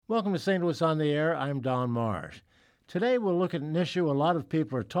Welcome to St. Louis on the Air. I'm Don Marsh. Today we'll look at an issue a lot of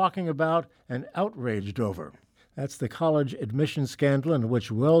people are talking about and outraged over. That's the college admission scandal in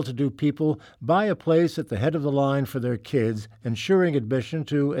which well-to-do people buy a place at the head of the line for their kids, ensuring admission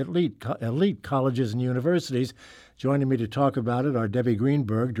to elite colleges and universities. Joining me to talk about it are Debbie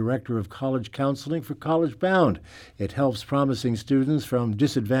Greenberg, Director of College Counseling for College Bound. It helps promising students from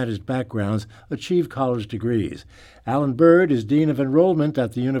disadvantaged backgrounds achieve college degrees. Alan Bird is Dean of Enrollment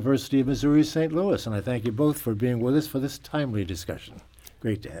at the University of Missouri St. Louis, and I thank you both for being with us for this timely discussion.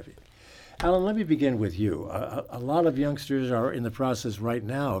 Great to have you. Alan, let me begin with you. A lot of youngsters are in the process right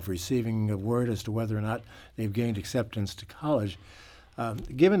now of receiving a word as to whether or not they've gained acceptance to college.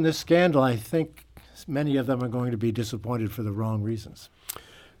 Given this scandal, I think many of them are going to be disappointed for the wrong reasons.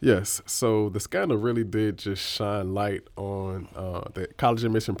 Yes, so the scandal really did just shine light on the college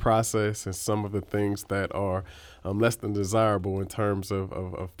admission process and some of the things that are less than desirable in terms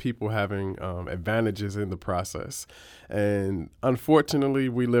of people having advantages in the process. And unfortunately,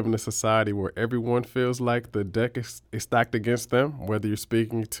 we live in a society where everyone feels like the deck is stacked against them, whether you're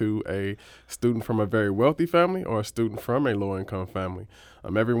speaking to a student from a very wealthy family or a student from a low-income family.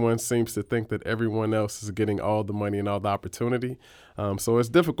 Everyone seems to think that everyone else is getting all the money and all the opportunity. So it's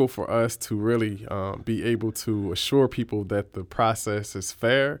difficult for us to really be able to assure people that the process is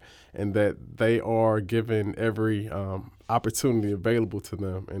fair and that they are given every opportunity available to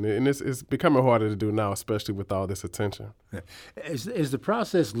them. And it's becoming harder to do now, especially with all this attention. Is the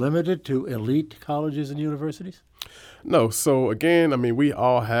process limited to elite colleges and universities? No. So again, we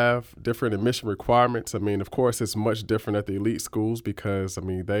all have different admission requirements. Of course, it's much different at the elite schools because,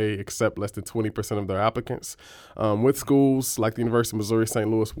 they accept less than 20% of their applicants. With schools like the University of Missouri St.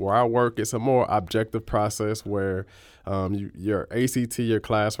 Louis, where I work, it's a more objective process where your ACT, your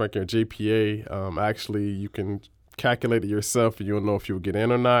class rank, your GPA, actually you can calculate it yourself and you'll know if you'll get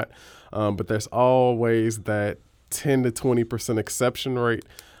in or not. But there's always that 10 to 20% exception rate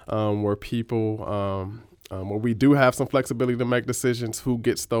where people where we do have some flexibility to make decisions who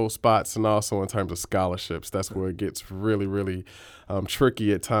gets those spots, and also in terms of scholarships. That's where it gets really, really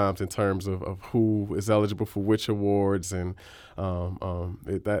tricky at times in terms of who is eligible for which awards, and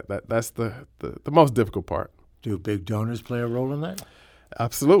that's the most difficult part. Do big donors play a role in that?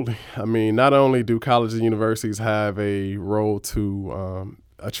 Absolutely. Not only do colleges and universities have a role to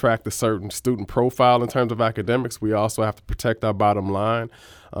attract a certain student profile in terms of academics, we also have to protect our bottom line.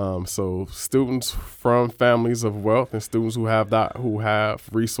 So students from families of wealth and students who have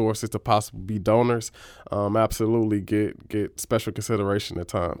resources to possibly be donors absolutely get special consideration at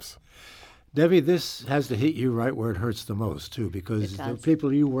times. Debbie, this has to hit you right where it hurts the most, too, because the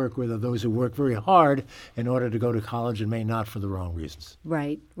people you work with are those who work very hard in order to go to college and may not for the wrong reasons.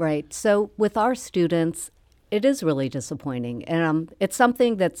 Right. So with our students, it is really disappointing. And it's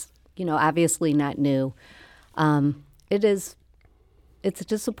something that's, obviously not new. It's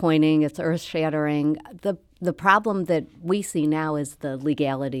disappointing. It's earth-shattering. The problem that we see now is the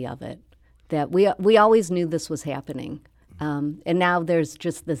legality of it, that we always knew this was happening. And now there's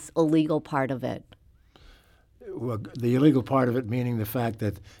just this illegal part of it. Well, the illegal part of it meaning the fact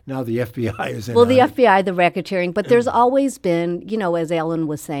that now the FBI is in. Well, the FBI, the racketeering. But there's always been, as Alan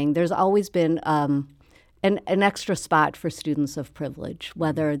was saying, there's always been an extra spot for students of privilege,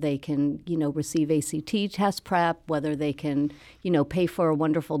 whether they can, receive ACT test prep, whether they can, pay for a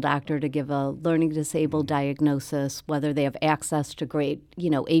wonderful doctor to give a learning disabled diagnosis, whether they have access to great,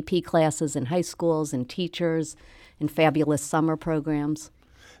 AP classes in high schools and teachers and fabulous summer programs.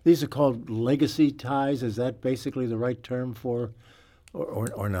 These are called legacy ties. Is that basically the right term for,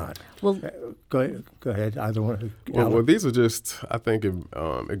 or not? Well, go ahead. Either one. Well, these are just, I think,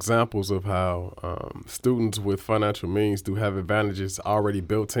 examples of how students with financial means do have advantages already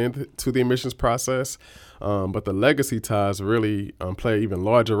built into the admissions process. But the legacy ties really play an even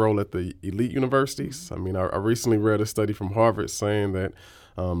larger role at the elite universities. I recently read a study from Harvard saying that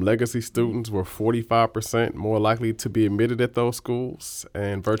legacy students were 45% more likely to be admitted at those schools,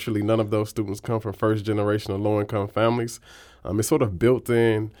 and virtually none of those students come from first-generation or low-income families. It's sort of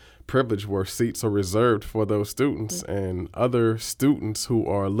built-in privilege where seats are reserved for those students, and other students who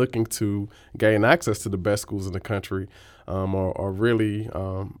are looking to gain access to the best schools in the country are really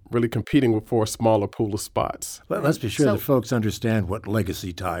competing for a smaller pool of spots. Let's be sure that folks understand what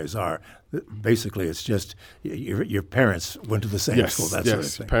legacy ties are. Basically, it's just your parents went to the same school, that sort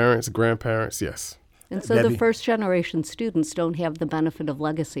of thing. Parents, grandparents, yes. And so the first-generation students don't have the benefit of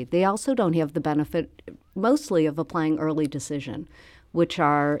legacy. They also don't have the benefit, mostly, of applying early decision, which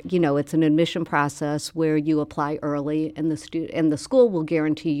are, it's an admission process where you apply early, and the school will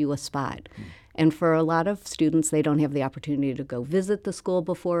guarantee you a spot. And for a lot of students, they don't have the opportunity to go visit the school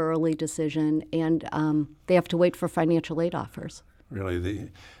before early decision, and they have to wait for financial aid offers.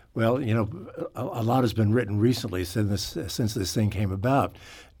 Really, well, you know, a lot has been written recently since this thing came about,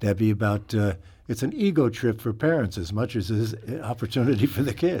 Debbie, about it's an ego trip for parents as much as it is an opportunity for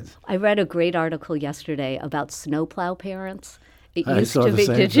the kids. I read a great article yesterday about snowplow parents. I saw the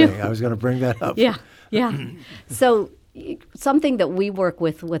same thing. I was going to bring that up. Yeah. So something that we work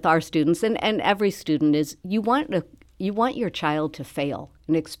with our students and every student is you want your child to fail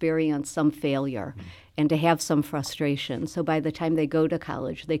and experience some failure and to have some frustration. So by the time they go to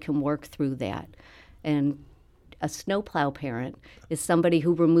college, they can work through that. And a snowplow parent is somebody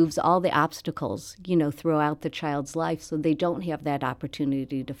who removes all the obstacles, throughout the child's life so they don't have that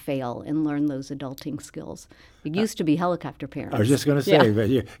opportunity to fail and learn those adulting skills. It used to be helicopter parents. I was just going to say, but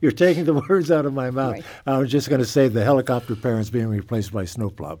you're taking the words out of my mouth. Right. I was just going to say the helicopter parents being replaced by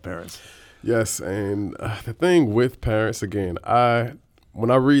snowplow parents. Yes, and the thing with parents, again, when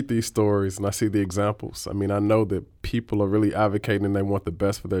I read these stories and I see the examples, I know that people are really advocating and they want the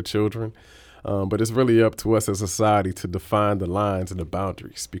best for their children. But it's really up to us as a society to define the lines and the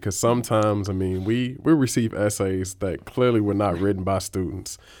boundaries, because sometimes, we receive essays that clearly were not written by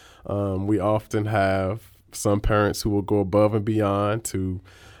students. We often have some parents who will go above and beyond to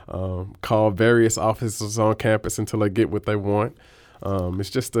call various officers on campus until they get what they want.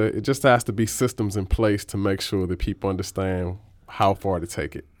 It just has to be systems in place to make sure that people understand how far to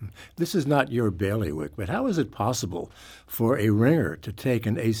take it. This is not your bailiwick, but how is it possible for a ringer to take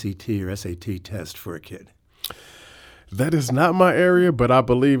an ACT or SAT test for a kid? That is not my area, but I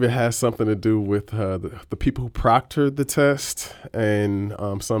believe it has something to do with the people who proctored the test, and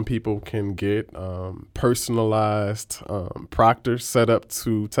some people can get personalized proctors set up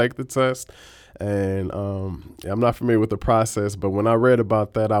to take the test. And I'm not familiar with the process, but when I read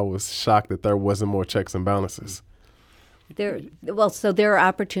about that, I was shocked that there wasn't more checks and balances. There are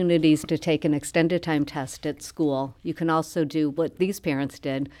opportunities to take an extended time test at school. You can also do what these parents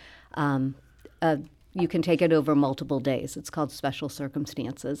did. You can take it over multiple days. It's called special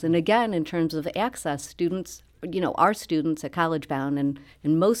circumstances. And again, in terms of access, students, our students at College Bound and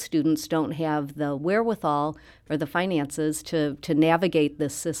most students don't have the wherewithal or the finances to navigate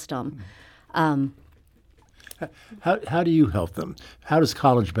this system. How do you help them? How does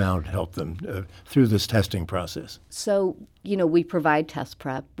College Bound help them through this testing process? So, we provide test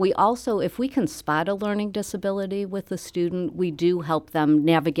prep. We also, if we can spot a learning disability with the student, we do help them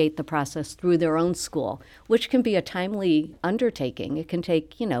navigate the process through their own school, which can be a timely undertaking. It can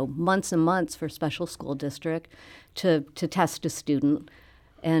take, months and months for special school district to test a student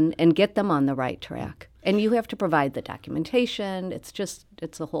and get them on the right track. And you have to provide the documentation.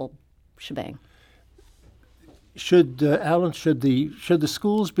 It's a whole shebang. Alan, should the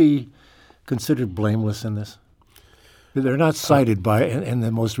schools be considered blameless in this? They're not cited in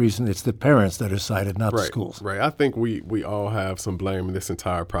the most recent. It's the parents that are cited, not the schools. Right. I think we all have some blame in this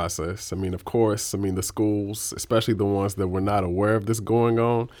entire process. Of course, the schools, especially the ones that were not aware of this going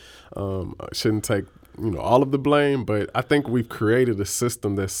on, shouldn't take all of the blame. But I think we've created a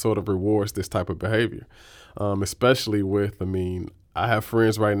system that sort of rewards this type of behavior, especially with. I have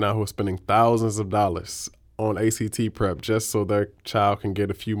friends right now who are spending thousands of dollars on ACT prep just so their child can get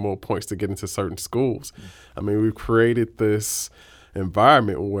a few more points to get into certain schools. We've created this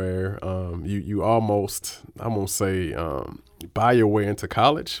environment where you almost, I won't say buy your way into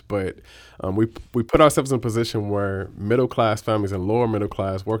college, but we put ourselves in a position where middle-class families and lower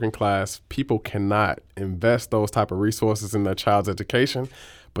middle-class, working-class people cannot invest those type of resources in their child's education,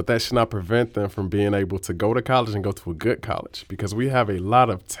 but that should not prevent them from being able to go to college and go to a good college, because we have a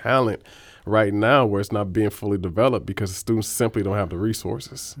lot of talent right now where it's not being fully developed because the students simply don't have the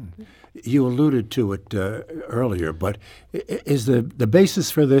resources. You alluded to it earlier, but is the basis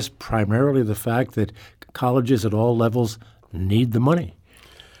for this primarily the fact that colleges at all levels need the money?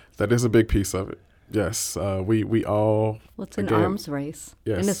 That is a big piece of it. Yes, we all. Well, it's an arms race.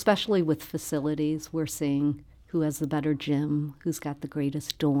 Yes. And especially with facilities, we're seeing who has the better gym, who's got the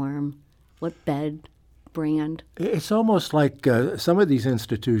greatest dorm, what bed brand. It's almost like some of these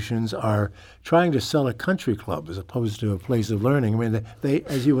institutions are trying to sell a country club as opposed to a place of learning. They,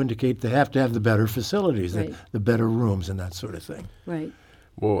 as you indicate, they have to have the better facilities, right. the better rooms and that sort of thing. Right.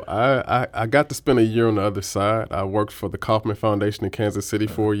 Well, I got to spend a year on the other side. I worked for the Kauffman Foundation in Kansas City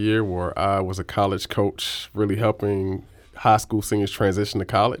for a year where I was a college coach, really helping high school seniors transition to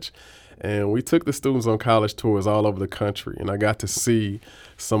college. And we took the students on college tours all over the country, and I got to see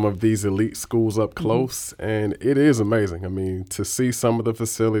some of these elite schools up close, and it is amazing. To see some of the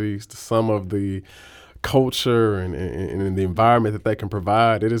facilities, some of the culture and the environment that they can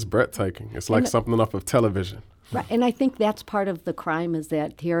provide, it is breathtaking. It's like something off of television. Right, and I think that's part of the crime, is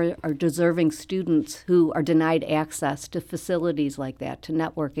that here are deserving students who are denied access to facilities like that, to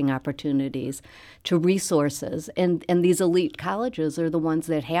networking opportunities, to resources. And these elite colleges are the ones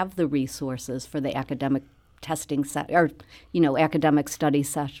that have the resources for the academic testing academic study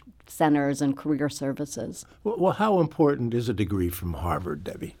centers and career services. Well, how important is a degree from Harvard,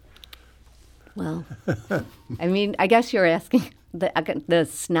 Debbie? Well, I mean, I guess you're asking. The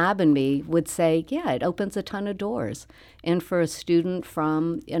snob in me would say, yeah, it opens a ton of doors. And for a student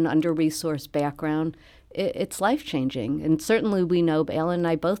from an under-resourced background, it's life-changing. And certainly we know, Alan and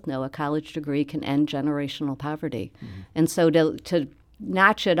I both know, a college degree can end generational poverty. Mm-hmm. And so to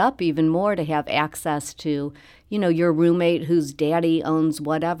notch it up even more, to have access to, your roommate whose daddy owns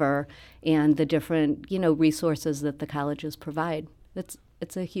whatever, and the different, resources that the colleges provide,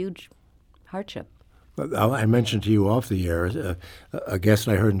 it's a huge hardship. I mentioned to you off the air a guest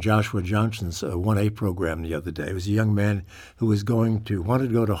I heard in Joshua Johnson's 1A program the other day. It was a young man who wanted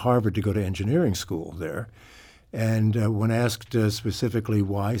to go to Harvard to go to engineering school there. And when asked specifically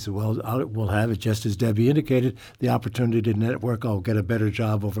why, he said, well, we'll have it just as Debbie indicated, the opportunity to network. I'll get a better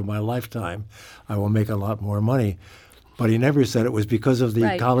job over my lifetime. I will make a lot more money. But he never said it was because of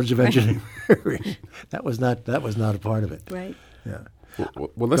the College of Engineering. That was not a part of it. Right. Yeah.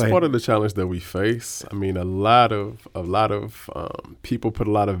 Well, that's part of the challenge that we face. I mean, a lot of people put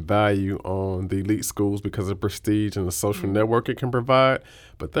a lot of value on the elite schools because of prestige and the social network it can provide.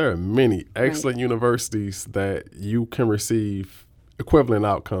 But there are many excellent universities that you can receive equivalent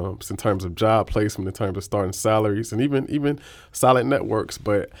outcomes in terms of job placement, in terms of starting salaries, and even solid networks.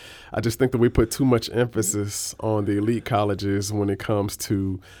 But I just think that we put too much emphasis on the elite colleges when it comes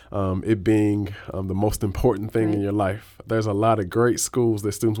to it being the most important thing in your life. There's a lot of great schools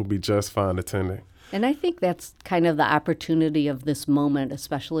that students will be just fine attending. And I think that's kind of the opportunity of this moment,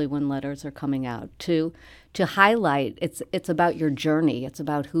 especially when letters are coming out, to highlight it's about your journey. It's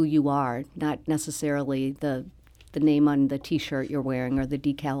about who you are, not necessarily the name on the T-shirt you're wearing or the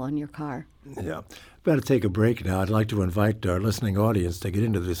decal on your car. Yeah. We've got to take a break now. I'd like to invite our listening audience to get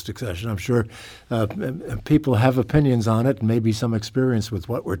into this discussion. I'm sure people have opinions on it and maybe some experience with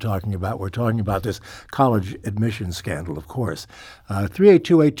what we're talking about. We're talking about this college admission scandal, of course.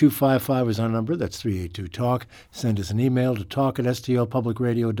 382-8255 is our number. That's 382-TALK. Send us an email to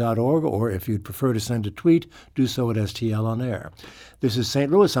talk@stlpublicradio.org, or if you'd prefer to send a tweet, do so at STL On Air. This is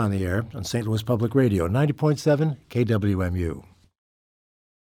St. Louis on the Air on St. Louis Public Radio, 90.7 KWMU.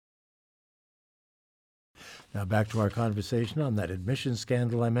 Now back to our conversation on that admissions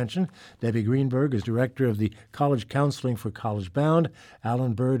scandal I mentioned. Debbie Greenberg is director of the College Counseling for College Bound.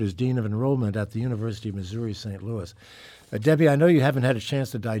 Alan Bird is dean of enrollment at the University of Missouri St. Louis. Debbie, I know you haven't had a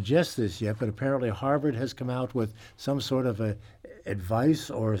chance to digest this yet, but apparently Harvard has come out with some sort of advice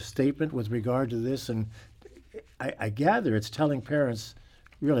or a statement with regard to this, and I gather it's telling parents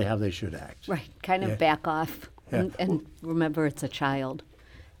really how they should act. Right, kind of back off and remember it's a child.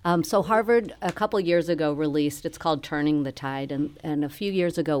 So Harvard, a couple years ago, released, it's called Turning the Tide, and a few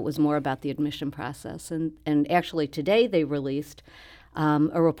years ago it was more about the admission process. And actually today they released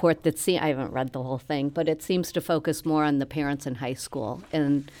a report that, I haven't read the whole thing, but it seems to focus more on the parents in high school,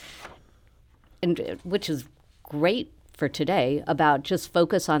 and which is great for today, about just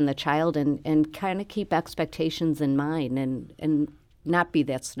focus on the child and kind of keep expectations in mind and not be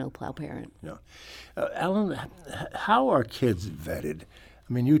that snowplow parent. Yeah. Alan, how are kids vetted?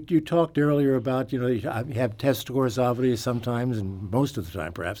 I mean, you talked earlier about, you have test scores, obviously, sometimes, and most of the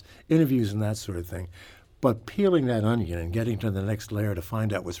time, perhaps, interviews and that sort of thing. But peeling that onion and getting to the next layer to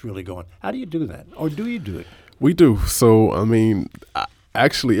find out what's really going on, how do you do that? Or do you do it? We do. So, I mean,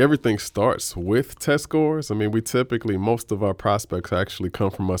 actually, everything starts with test scores. I mean, most of our prospects actually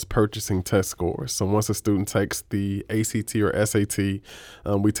come from us purchasing test scores. So once a student takes the ACT or SAT,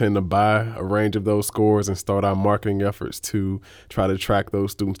 we tend to buy a range of those scores and start our marketing efforts to try to attract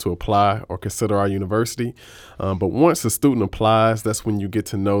those students to apply or consider our university. But once a student applies, that's when you get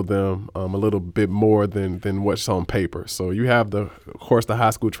to know them a little bit more than what's on paper. So you have, of course, the high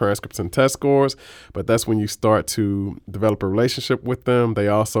school transcripts and test scores, but that's when you start to develop a relationship with them. They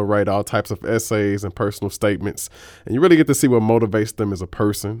also write all types of essays and personal statements, and you really get to see what motivates them as a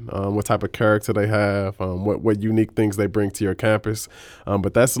person, what type of character they have, what unique things they bring to your campus.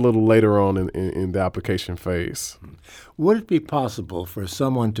 But that's a little later on in the application phase. Would it be possible for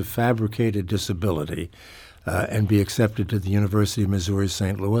someone to fabricate a disability and be accepted to the University of Missouri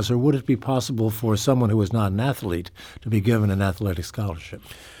St. Louis, or would it be possible for someone who is not an athlete to be given an athletic scholarship?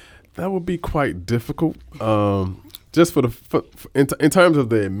 That would be quite difficult. Just in terms of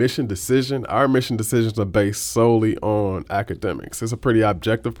the admission decision, our admission decisions are based solely on academics. It's a pretty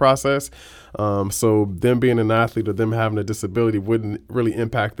objective process. So them being an athlete or them having a disability wouldn't really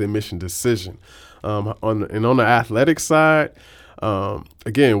impact the admission decision. On the athletic side,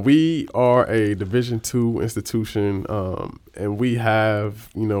 again, we are a Division II institution, and we have,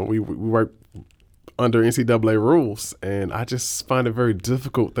 we work under NCAA rules, and I just find it very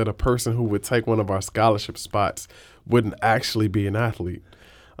difficult that a person who would take one of our scholarship spots wouldn't actually be an athlete.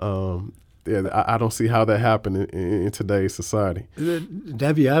 I don't see how that happened in today's society.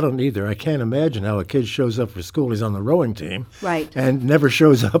 Debbie, I don't either. I can't imagine how a kid shows up for school. He's on the rowing team, right, and never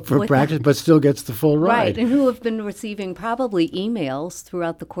shows up for practice, but still gets the full ride. Right, and who have been receiving probably emails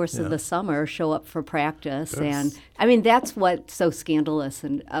throughout the course of the summer, show up for practice, and I mean that's what's so scandalous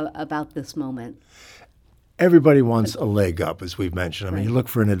about this moment. Everybody wants a leg up, as we've mentioned. I mean, you look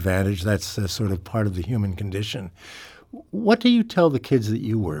for an advantage. That's sort of part of the human condition. What do you tell the kids that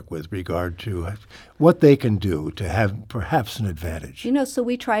you work with regard to what they can do to have perhaps an advantage? So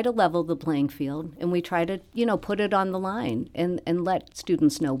we try to level the playing field, and we try to, put it on the line and let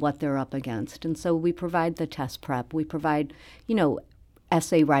students know what they're up against. And so we provide the test prep. We provide,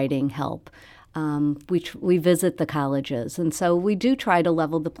 essay writing help. We visit the colleges, and so we do try to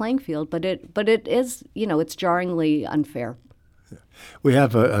level the playing field, but it is, it's jarringly unfair. We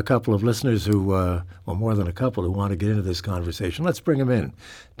have a couple of listeners who, well, more than a couple, who want to get into this conversation. Let's bring them in.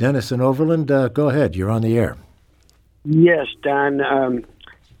 Dennis in Overland, go ahead. You're on the air. Yes, Don.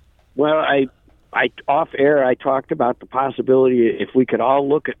 Well, I off air, I talked about the possibility if we could all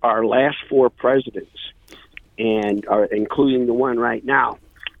look at our last four presidents, and including the one right now.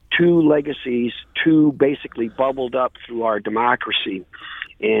 Two legacies, two basically bubbled up through our democracy.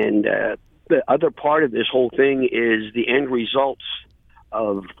 And the other part of this whole thing is the end results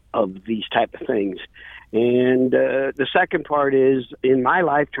of these type of things. And the second part is, in my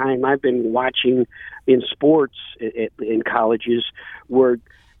lifetime, I've been watching in sports in colleges where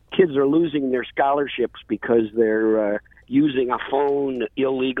kids are losing their scholarships because they're using a phone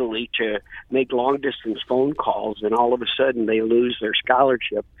illegally to make long-distance phone calls, and all of a sudden they lose their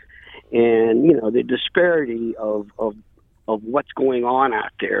scholarship. And, the disparity of what's going on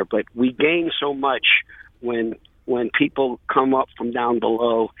out there. But we gain so much when people come up from down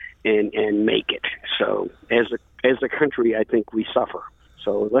below and make it. So as a country, I think we suffer.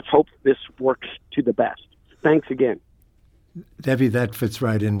 So let's hope this works to the best. Thanks again. Debbie, that fits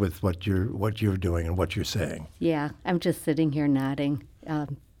right in with what you're doing and what you're saying. Yeah, I'm just sitting here nodding.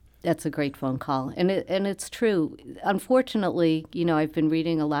 That's a great phone call. And it's true. Unfortunately, I've been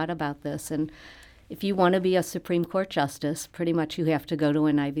reading a lot about this. And if you want to be a Supreme Court justice, pretty much you have to go to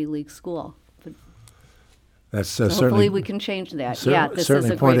an Ivy League school. That's so hopefully we can change that. This is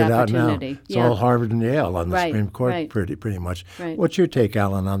a great opportunity. It's all Harvard and Yale on the Supreme Court, right. pretty much. Right. What's your take,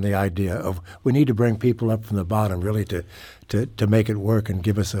 Alan, on the idea of we need to bring people up from the bottom really to make it work and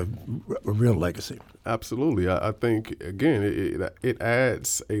give us a real legacy? Absolutely. I think, again, it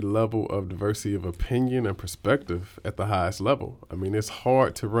adds a level of diversity of opinion and perspective at the highest level. I mean, it's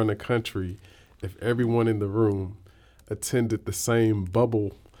hard to run a country if everyone in the room attended the same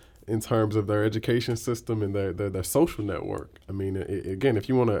bubble in terms of their education system and their social network. I mean, again, if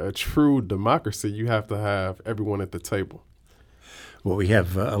you want a true democracy, you have to have everyone at the table. Well, we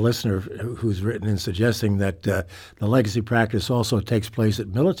have a listener who's written in suggesting that the legacy practice also takes place at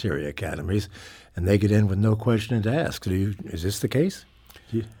military academies, and they get in with no question to ask. Is this the case?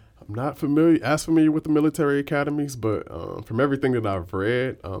 I'm not familiar with the military academies, but from everything that I've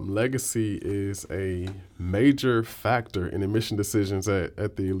read, legacy is a major factor in admission decisions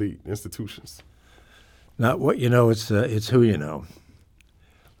at the elite institutions. Not what you know, it's who you know.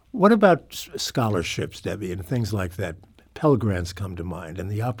 What about scholarships, Debbie, and things like that? Pell Grants come to mind, and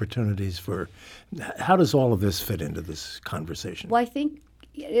the opportunities for how does all of this fit into this conversation? Well, I think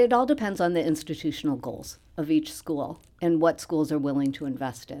it all depends on the institutional goals of each school and what schools are willing to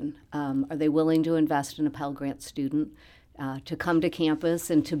invest in. Are they willing to invest in a Pell Grant student to come to campus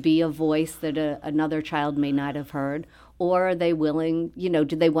and to be a voice that another child may not have heard? Or are they willing,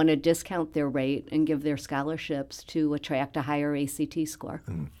 do they want to discount their rate and give their scholarships to attract a higher ACT score?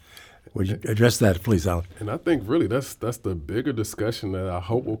 Would you address that, please, Alan? And I think really that's the bigger discussion that I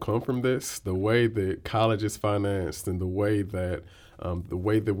hope will come from this, the way that college is financed and the way that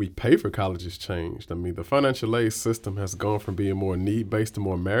we pay for college has changed. I mean, the financial aid system has gone from being more need-based to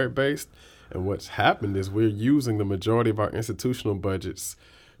more merit-based. And what's happened is we're using the majority of our institutional budgets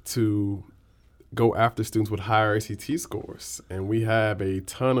to go after students with higher ACT scores. And we have a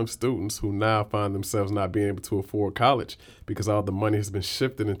ton of students who now find themselves not being able to afford college because all the money has been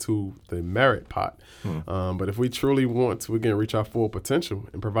shifted into the merit pot. But if we truly want to, again, reach our full potential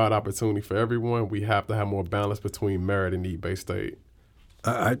and provide opportunity for everyone, we have to have more balance between merit and need-based aid.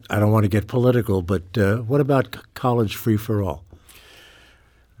 I don't want to get political, but what about college free for all?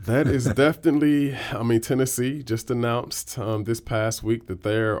 That is definitely, Tennessee just announced this past week that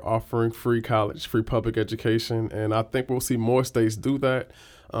they're offering free college, free public education, and I think we'll see more states do that.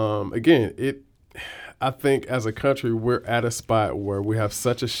 I think as a country, we're at a spot where we have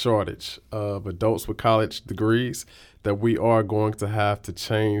such a shortage of adults with college degrees that we are going to have to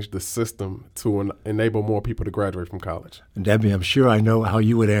change the system to enable more people to graduate from college. And Debbie, I'm sure I know how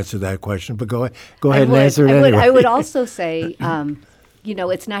you would answer that question, but go ahead and answer it anyway. I would also say,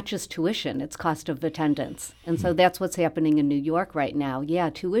 it's not just tuition, it's cost of attendance. And so that's what's happening in New York right now. Yeah,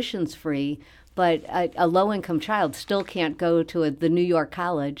 tuition's free, but a low-income child still can't go to the New York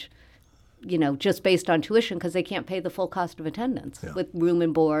college, just based on tuition because they can't pay the full cost of attendance with room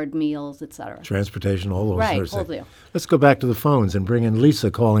and board, meals, et cetera. Transportation, all those sorts of things. Deal. Let's go back to the phones and bring in Lisa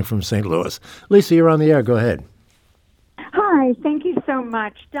calling from St. Louis. Lisa, you're on the air. Go ahead. Hi, thank you so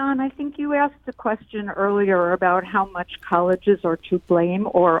much. Don, I think you asked a question earlier about how much colleges are to blame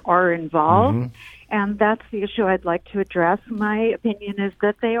or are involved, and that's the issue I'd like to address. My opinion is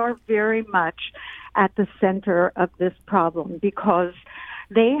that they are very much at the center of this problem because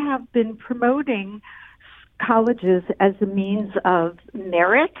they have been promoting colleges as a means of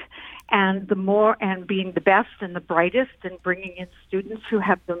merit and being the best and the brightest and bringing in students who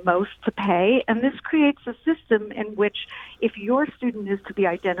have the most to pay. And this creates a system in which if your student is to be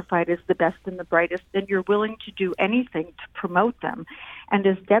identified as the best and the brightest, then you're willing to do anything to promote them. And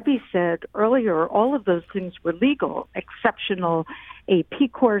as Debbie said earlier, all of those things were legal, exceptional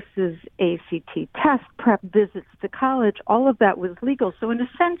AP courses, ACT test prep, visits to college, all of that was legal. So in a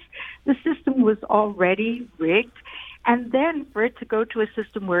sense, the system was already rigged. And then for it to go to a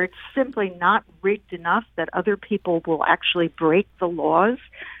system where it's simply not rigged enough that other people will actually break the laws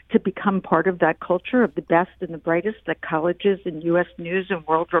to become part of that culture of the best and the brightest that colleges and U.S. News and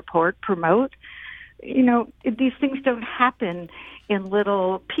World Report promote, these things don't happen in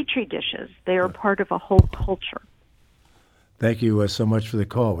little petri dishes. They are part of a whole culture. Thank you so much for the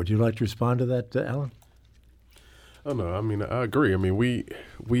call. Would you like to respond to that, Alan? Oh, no, I agree.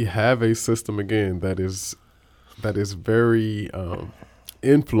 We have a system, again, that is very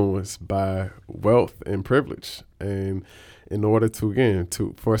influenced by wealth and privilege. And in order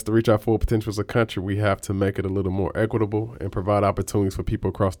for us to reach our full potential as a country, we have to make it a little more equitable and provide opportunities for people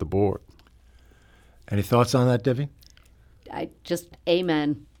across the board. Any thoughts on that, Debbie?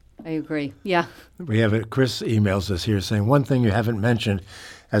 Amen. I agree. Yeah. We have Chris emails us here saying one thing you haven't mentioned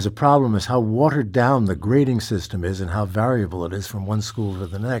as a problem is how watered down the grading system is and how variable it is from one school to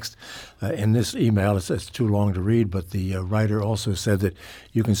the next. In this email, it's too long to read, but the writer also said that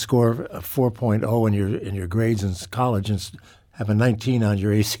you can score a 4.0 in your grades in college and have a 19 on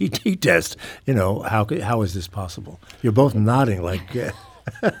your ACT test. How is this possible? You're both nodding like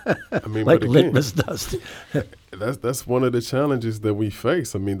like litmus dust. That's one of the challenges that we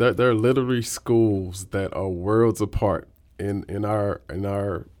face. There are literally schools that are worlds apart in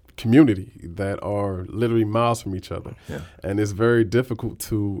our community that are literally miles from each other. Yeah. And it's very difficult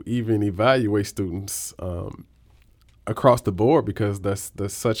to even evaluate students across the board because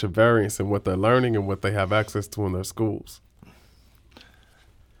there's such a variance in what they're learning and what they have access to in their schools.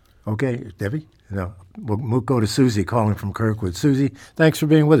 Okay, Debbie? We'll go to Susie calling from Kirkwood. Susie, thanks for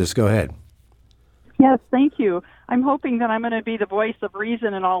being with us. Go ahead. Yes, thank you. I'm hoping that I'm going to be the voice of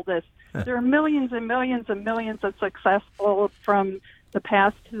reason in all this. There are millions and millions and millions of successful from the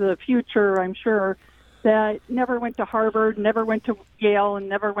past to the future, I'm sure, that never went to Harvard, never went to Yale, and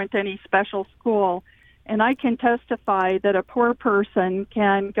never went to any special school. And I can testify that a poor person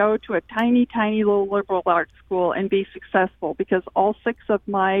can go to a tiny, tiny little liberal arts school and be successful because all 6 of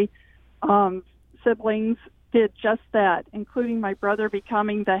my siblings did just that, including my brother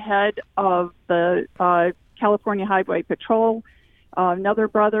becoming the head of the California Highway Patrol. Another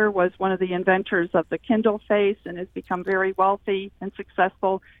brother was one of the inventors of the Kindle Face and has become very wealthy and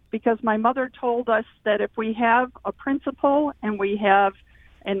successful because my mother told us that if we have a principle and we have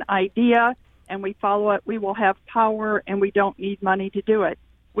an idea and we follow it, we will have power and we don't need money to do it.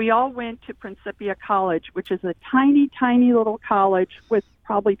 We all went to Principia College, which is a tiny, tiny little college with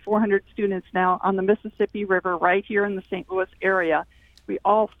probably 400 students now on the Mississippi River right here in the St. Louis area. We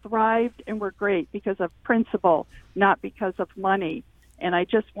all thrived and were great because of principle, not because of money. And I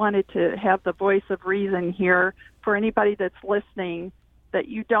just wanted to have the voice of reason here for anybody that's listening that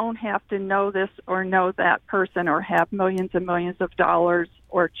you don't have to know this or know that person or have millions and millions of dollars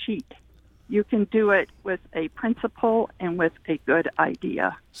or cheat. You can do it with a principle and with a good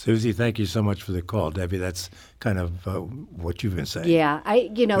idea. Susie, thank you so much for the call. Debbie, that's kind of what you've been saying. Yeah,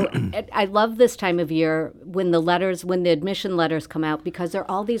 I love this time of year when the admission letters come out, because there are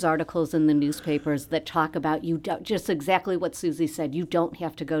all these articles in the newspapers that talk about just exactly what Susie said. You don't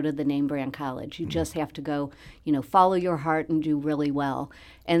have to go to the name brand college. You just have to go, follow your heart and do really well.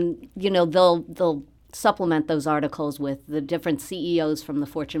 And, they'll supplement those articles with the different CEOs from the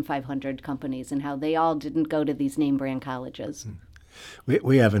Fortune 500 companies and how they all didn't go to these name brand colleges.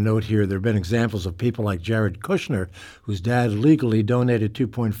 We have a note here. There have been examples of people like Jared Kushner, whose dad legally donated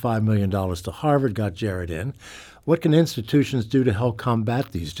 $2.5 million to Harvard, got Jared in. What can institutions do to help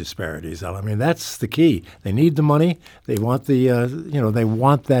combat these disparities? I mean, that's the key. They need the money. They want they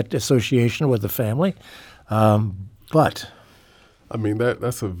want that association with the family. But I mean,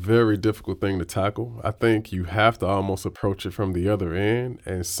 that's a very difficult thing to tackle. I think you have to almost approach it from the other end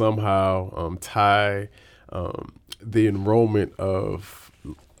and somehow tie the enrollment of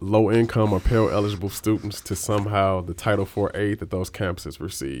low-income or Pell-eligible students to somehow the Title IV aid that those campuses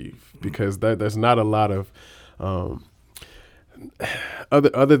receive, because there's not a lot of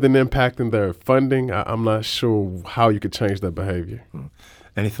other than impacting their funding. I'm not sure how you could change that behavior.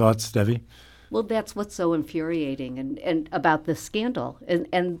 Any thoughts, Debbie? Well, that's what's so infuriating and about this scandal.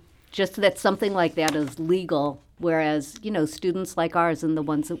 And just that something like that is legal, whereas, students like ours and the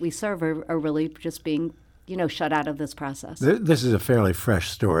ones that we serve are really just being, shut out of this process. This is a fairly fresh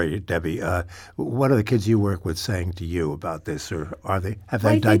story, Debbie. What are the kids you work with saying to you about this, or have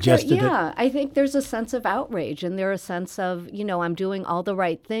they digested it? Yeah, I think there's a sense of outrage, and there's a sense of, I'm doing all the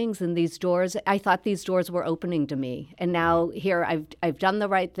right things, and these doors, I thought these doors were opening to me, and now here I've done the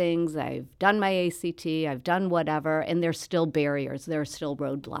right things, I've done my ACT, I've done whatever, and there's still barriers, there are still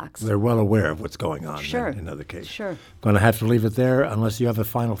roadblocks. They're well aware of what's going on. Sure. In other cases. Sure. Going to have to leave it there unless you have a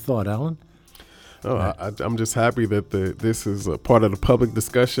final thought, Alan? Oh, I'm just happy that this is a part of the public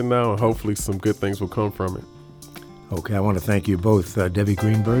discussion now, and hopefully some good things will come from it. Okay, I want to thank you both. Debbie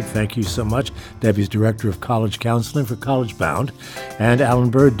Greenberg, thank you so much. Debbie's Director of College Counseling for College Bound. And Alan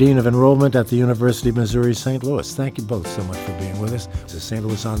Bird, Dean of Enrollment at the University of Missouri St. Louis. Thank you both so much for being with us. This is St.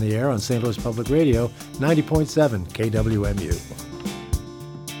 Louis on the Air on St. Louis Public Radio, 90.7 KWMU.